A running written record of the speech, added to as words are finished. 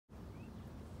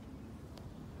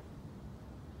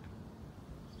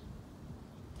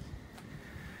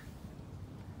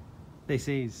This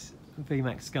is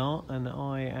VMAX Scar and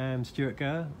I am Stuart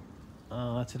Gurr.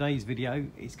 Today's video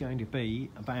is going to be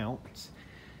about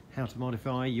how to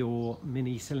modify your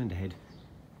mini cylinder head.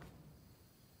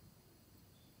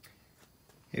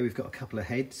 Here we've got a couple of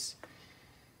heads.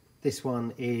 This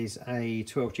one is a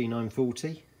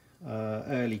 12G940,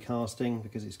 early casting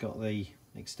because it's got the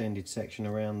extended section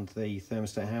around the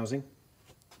thermostat housing.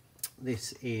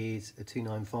 This is a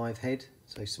 295 head,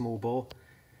 so small bore.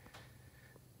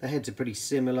 The heads are pretty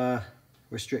similar,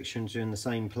 restrictions are in the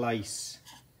same place.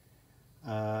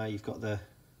 You've got the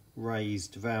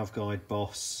raised valve guide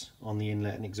boss on the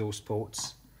inlet and exhaust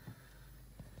ports.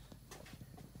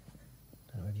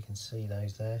 Don't know if you can see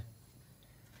those there.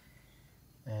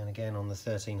 And again on the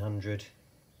 1300,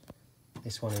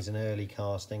 this one is an early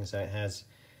casting, so it has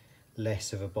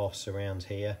less of a boss around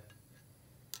here.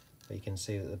 But you can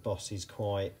see that the boss is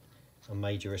quite a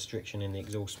major restriction in the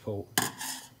exhaust port.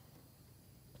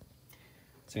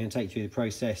 So I'm going to take you through the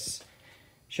process,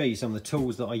 show you some of the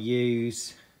tools that I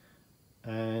use,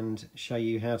 and show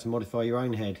you how to modify your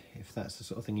own head if that's the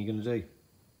sort of thing you're going to do.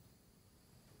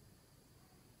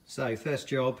 So first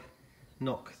job,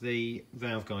 knock the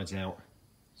valve guides out.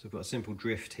 So I've got a simple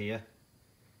drift here.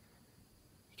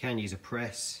 You can use a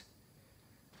press,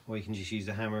 or you can just use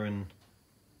a hammer and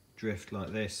drift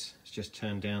like this. It's just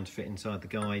turned down to fit inside the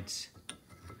guides,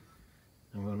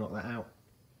 and we'll knock that out.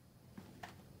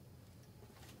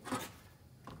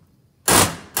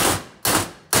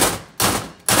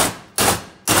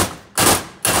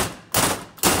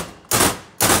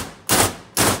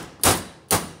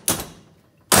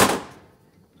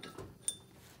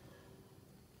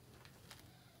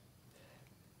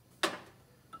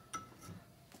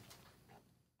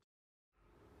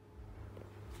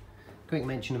 Quick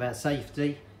mention about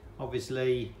safety.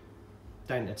 Obviously,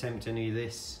 don't attempt any of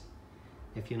this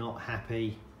if you're not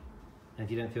happy and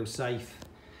if you don't feel safe.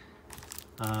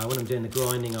 When I'm doing the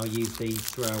grinding, I'll use these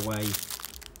throwaway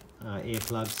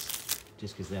earplugs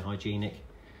just because they're hygienic.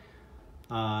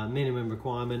 Minimum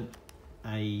requirement,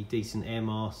 a decent air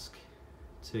mask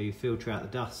to filter out the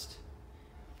dust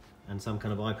and some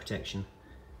kind of eye protection.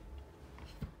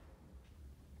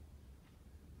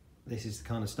 This is the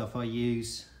kind of stuff I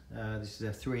use. This is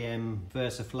a 3M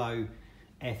VersaFlow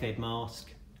F-Ed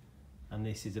mask, and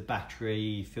this is a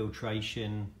battery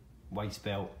filtration waste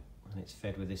belt, and it's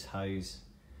fed with this hose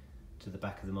to the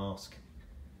back of the mask,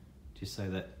 just so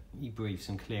that you breathe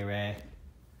some clear air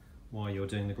while you're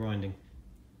doing the grinding.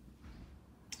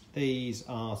 These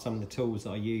are some of the tools that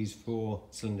I use for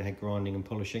cylinder head grinding and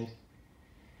polishing.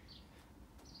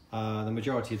 The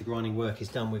majority of the grinding work is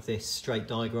done with this straight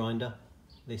die grinder.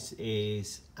 This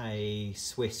is a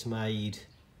Swiss-made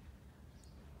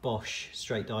Bosch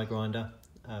straight die grinder,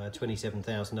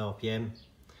 27,000 RPM,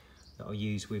 that I'll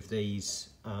use with these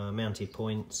mounted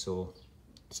points or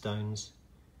stones.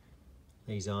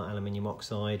 These are aluminium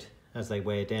oxide. As they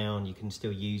wear down, you can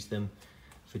still use them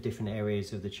for different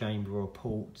areas of the chamber or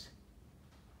port.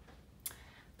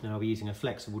 Now I'll be using a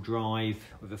flexible drive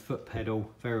with a foot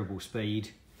pedal, variable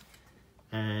speed,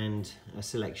 and a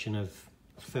selection of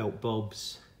felt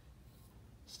bobs.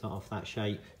 Start off that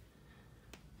shape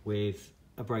with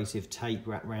abrasive tape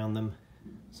wrapped around them,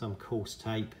 some coarse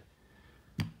tape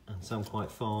and some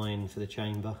quite fine for the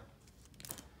chamber.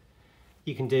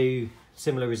 You can do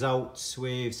similar results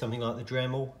with something like the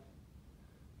Dremel,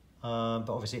 but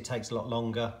obviously it takes a lot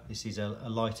longer. This is a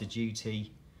lighter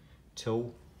duty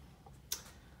tool.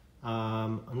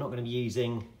 I'm not going to be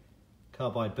using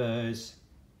carbide burrs.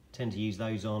 I tend to use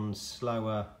those on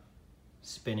slower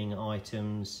spinning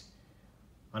items.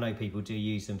 I know people do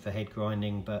use them for head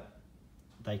grinding, but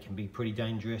they can be pretty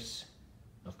dangerous.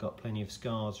 I've got plenty of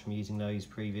scars from using those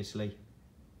previously.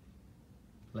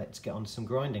 Let's get on to some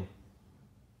grinding.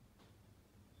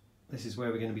 This is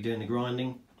where we're going to be doing the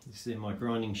grinding. This is in my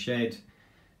grinding shed.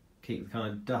 Keep the kind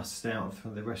of dust out for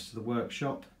the rest of the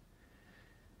workshop.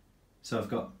 So I've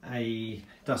got a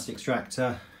dust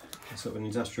extractor, a sort of an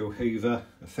industrial hoover,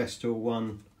 a Festool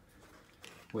one,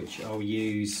 which I'll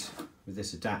use with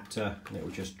this adapter, and it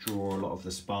will just draw a lot of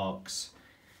the sparks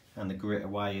and the grit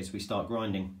away as we start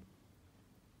grinding.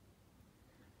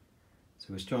 So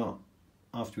we'll start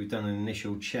after we've done an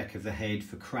initial check of the head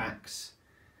for cracks.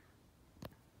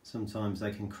 Sometimes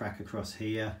they can crack across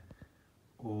here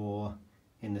or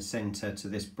in the centre to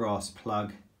this brass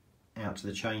plug out to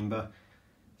the chamber.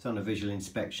 I've done a visual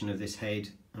inspection of this head,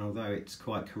 and although it's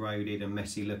quite corroded and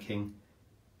messy looking,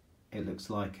 it looks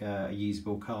like a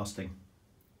usable casting.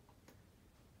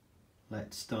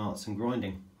 Let's start some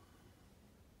grinding.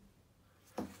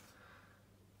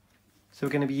 So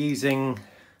we're going to be using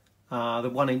the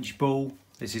 1-inch ball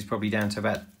This is probably down to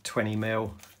about 20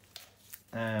 mil,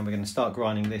 and we're going to start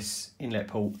grinding this inlet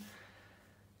port.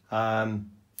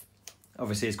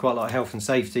 Obviously there's quite a lot of health and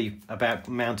safety about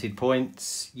mounted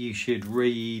points. You should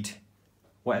read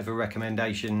whatever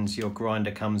recommendations your grinder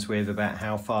comes with about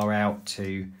how far out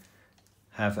to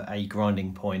have a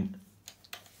grinding point.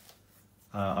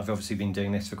 I've obviously been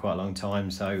doing this for quite a long time,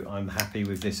 so I'm happy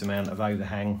with this amount of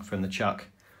overhang from the chuck.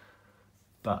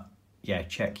 But yeah,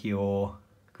 check your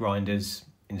grinder's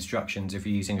instructions if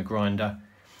you're using a grinder.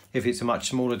 If it's a much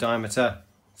smaller diameter,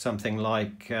 something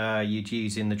like you'd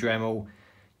use in the Dremel,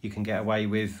 you can get away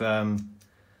with a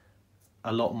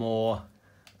lot more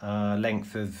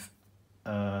length of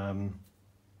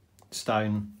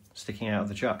stone sticking out of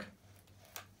the chuck.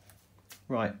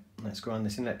 Right, let's grind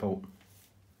this inlet port.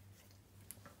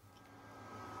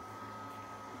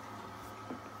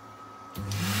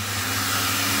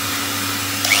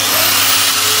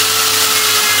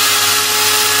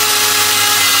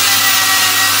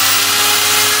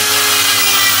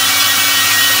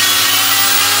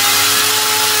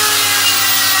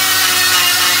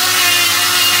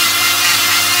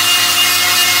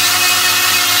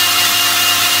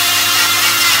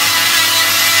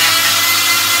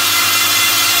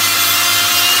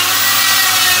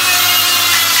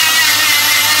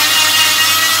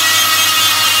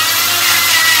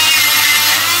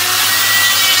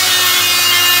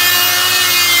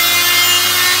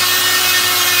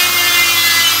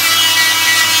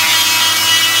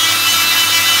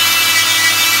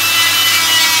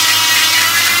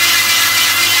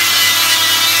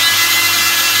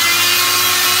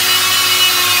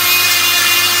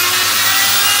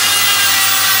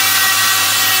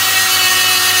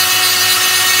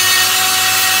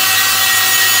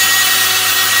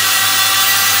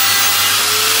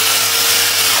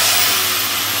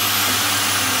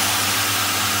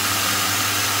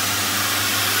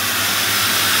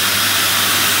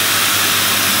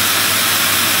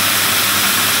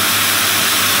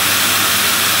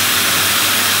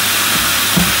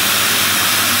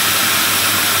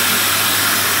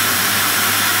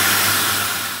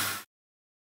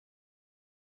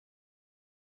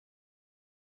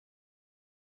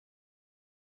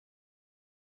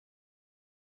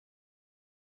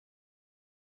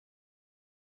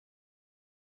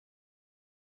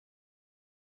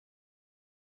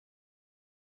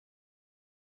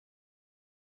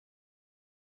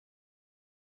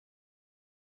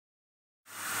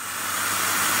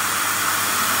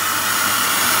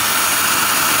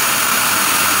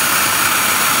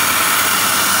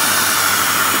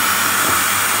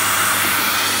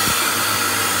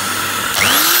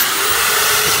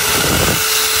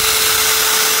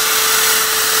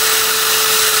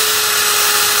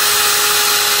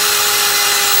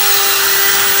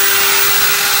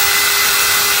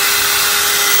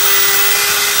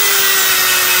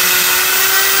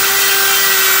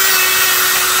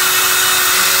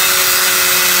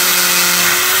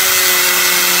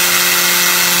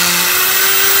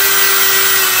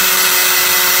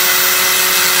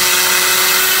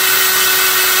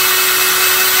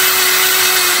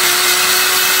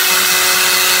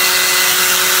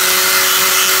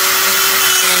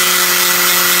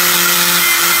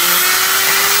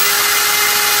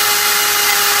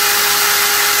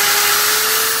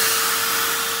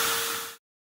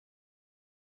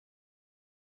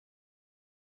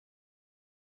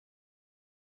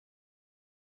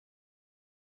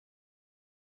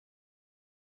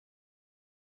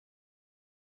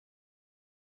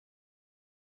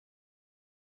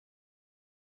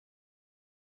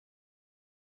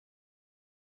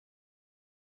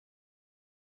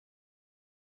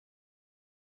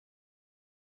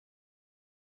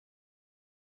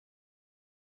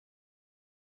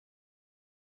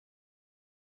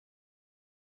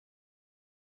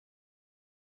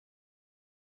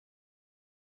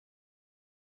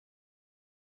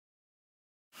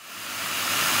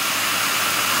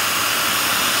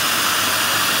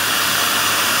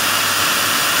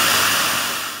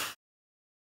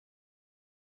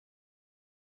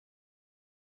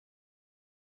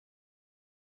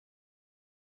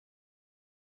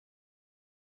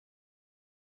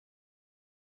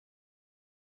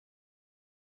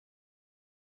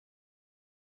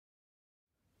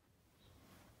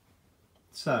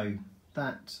 So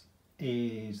that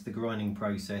is the grinding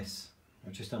process.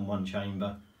 I've just done one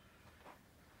chamber.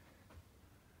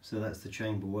 So that's the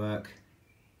chamber work.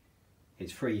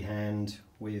 It's freehand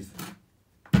with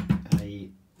a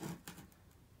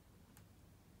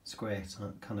square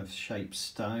kind of shaped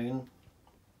stone.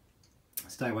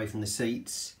 Stay away from the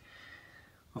seats.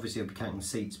 Obviously I'll be cutting the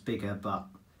seats bigger, but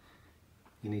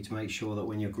You need to make sure that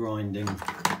when you're grinding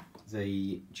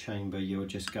the chamber you're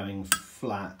just going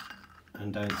flat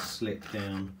and don't slip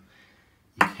down.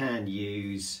 You can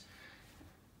use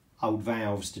old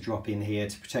valves to drop in here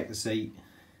to protect the seat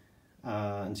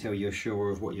until you're sure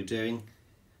of what you're doing.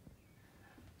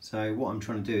 So what I'm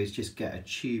trying to do is just get a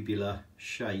tubular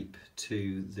shape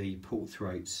to the port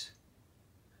throats.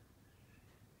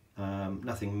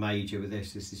 Nothing major with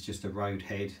this is just a road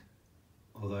head,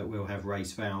 although it will have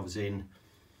race valves in,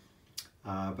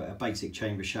 but a basic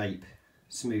chamber shape,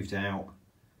 smoothed out.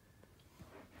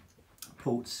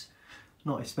 Ports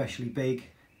not especially big,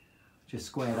 just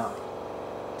squared up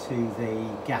to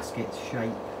the gasket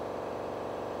shape.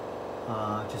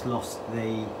 Just lost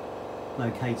the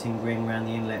locating ring around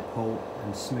the inlet port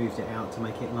and smoothed it out to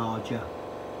make it larger.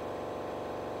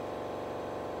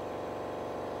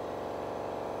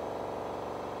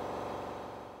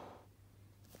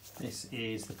 This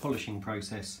is the polishing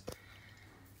process.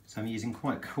 So I'm using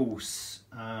quite coarse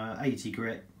 80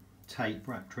 grit tape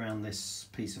wrapped around this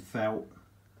piece of felt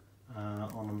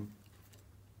on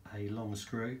a long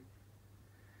screw,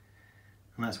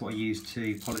 and that's what I use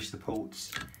to polish the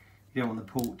ports. You don't want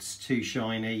the ports too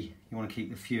shiny, you want to keep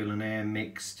the fuel and air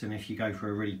mixed, and if you go for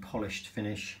a really polished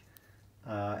finish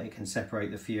it can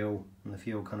separate the fuel and the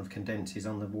fuel kind of condenses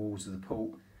on the walls of the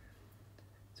port.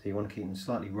 So you want to keep them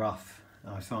slightly rough.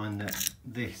 I find that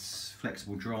this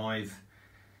flexible drive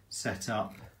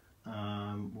setup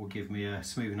will give me a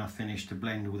smooth enough finish to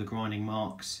blend all the grinding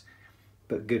marks,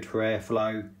 but good for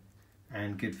airflow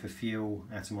and good for fuel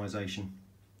atomisation.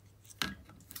 I'm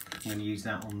going to use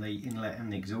that on the inlet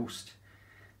and the exhaust,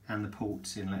 and the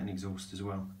ports inlet and exhaust as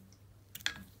well.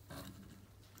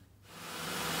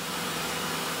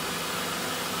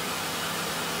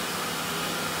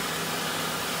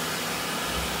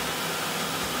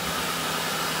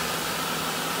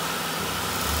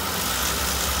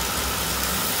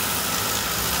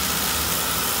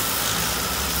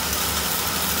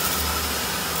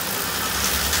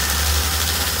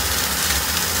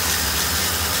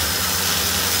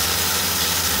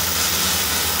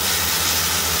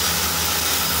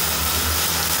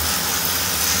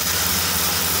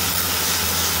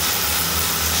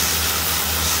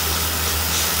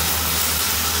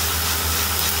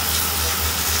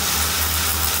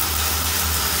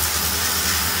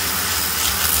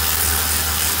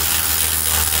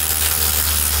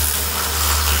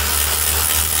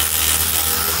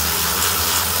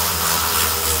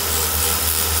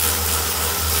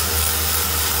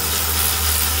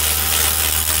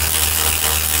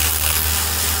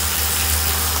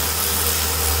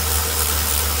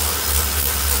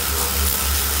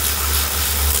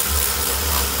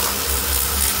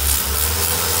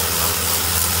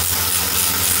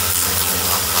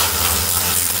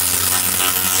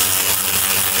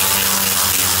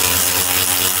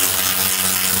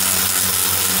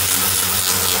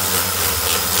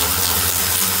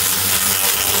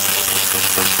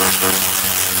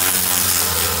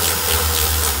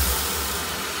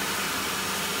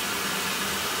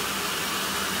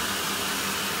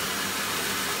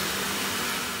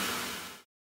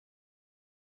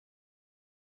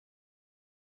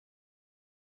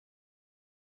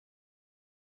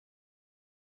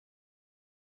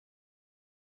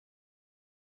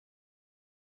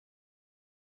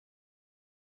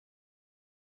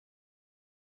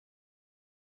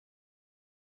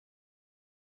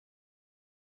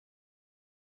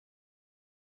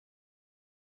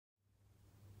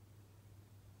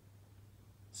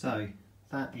 So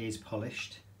that is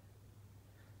polished.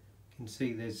 You can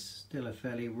see there's still a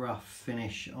fairly rough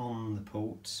finish on the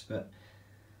ports, but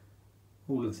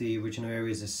all of the original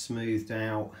areas are smoothed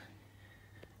out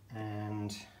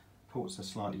and ports are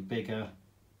slightly bigger.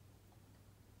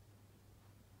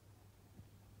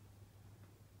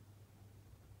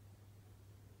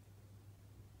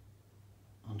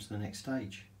 On to the next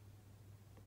stage.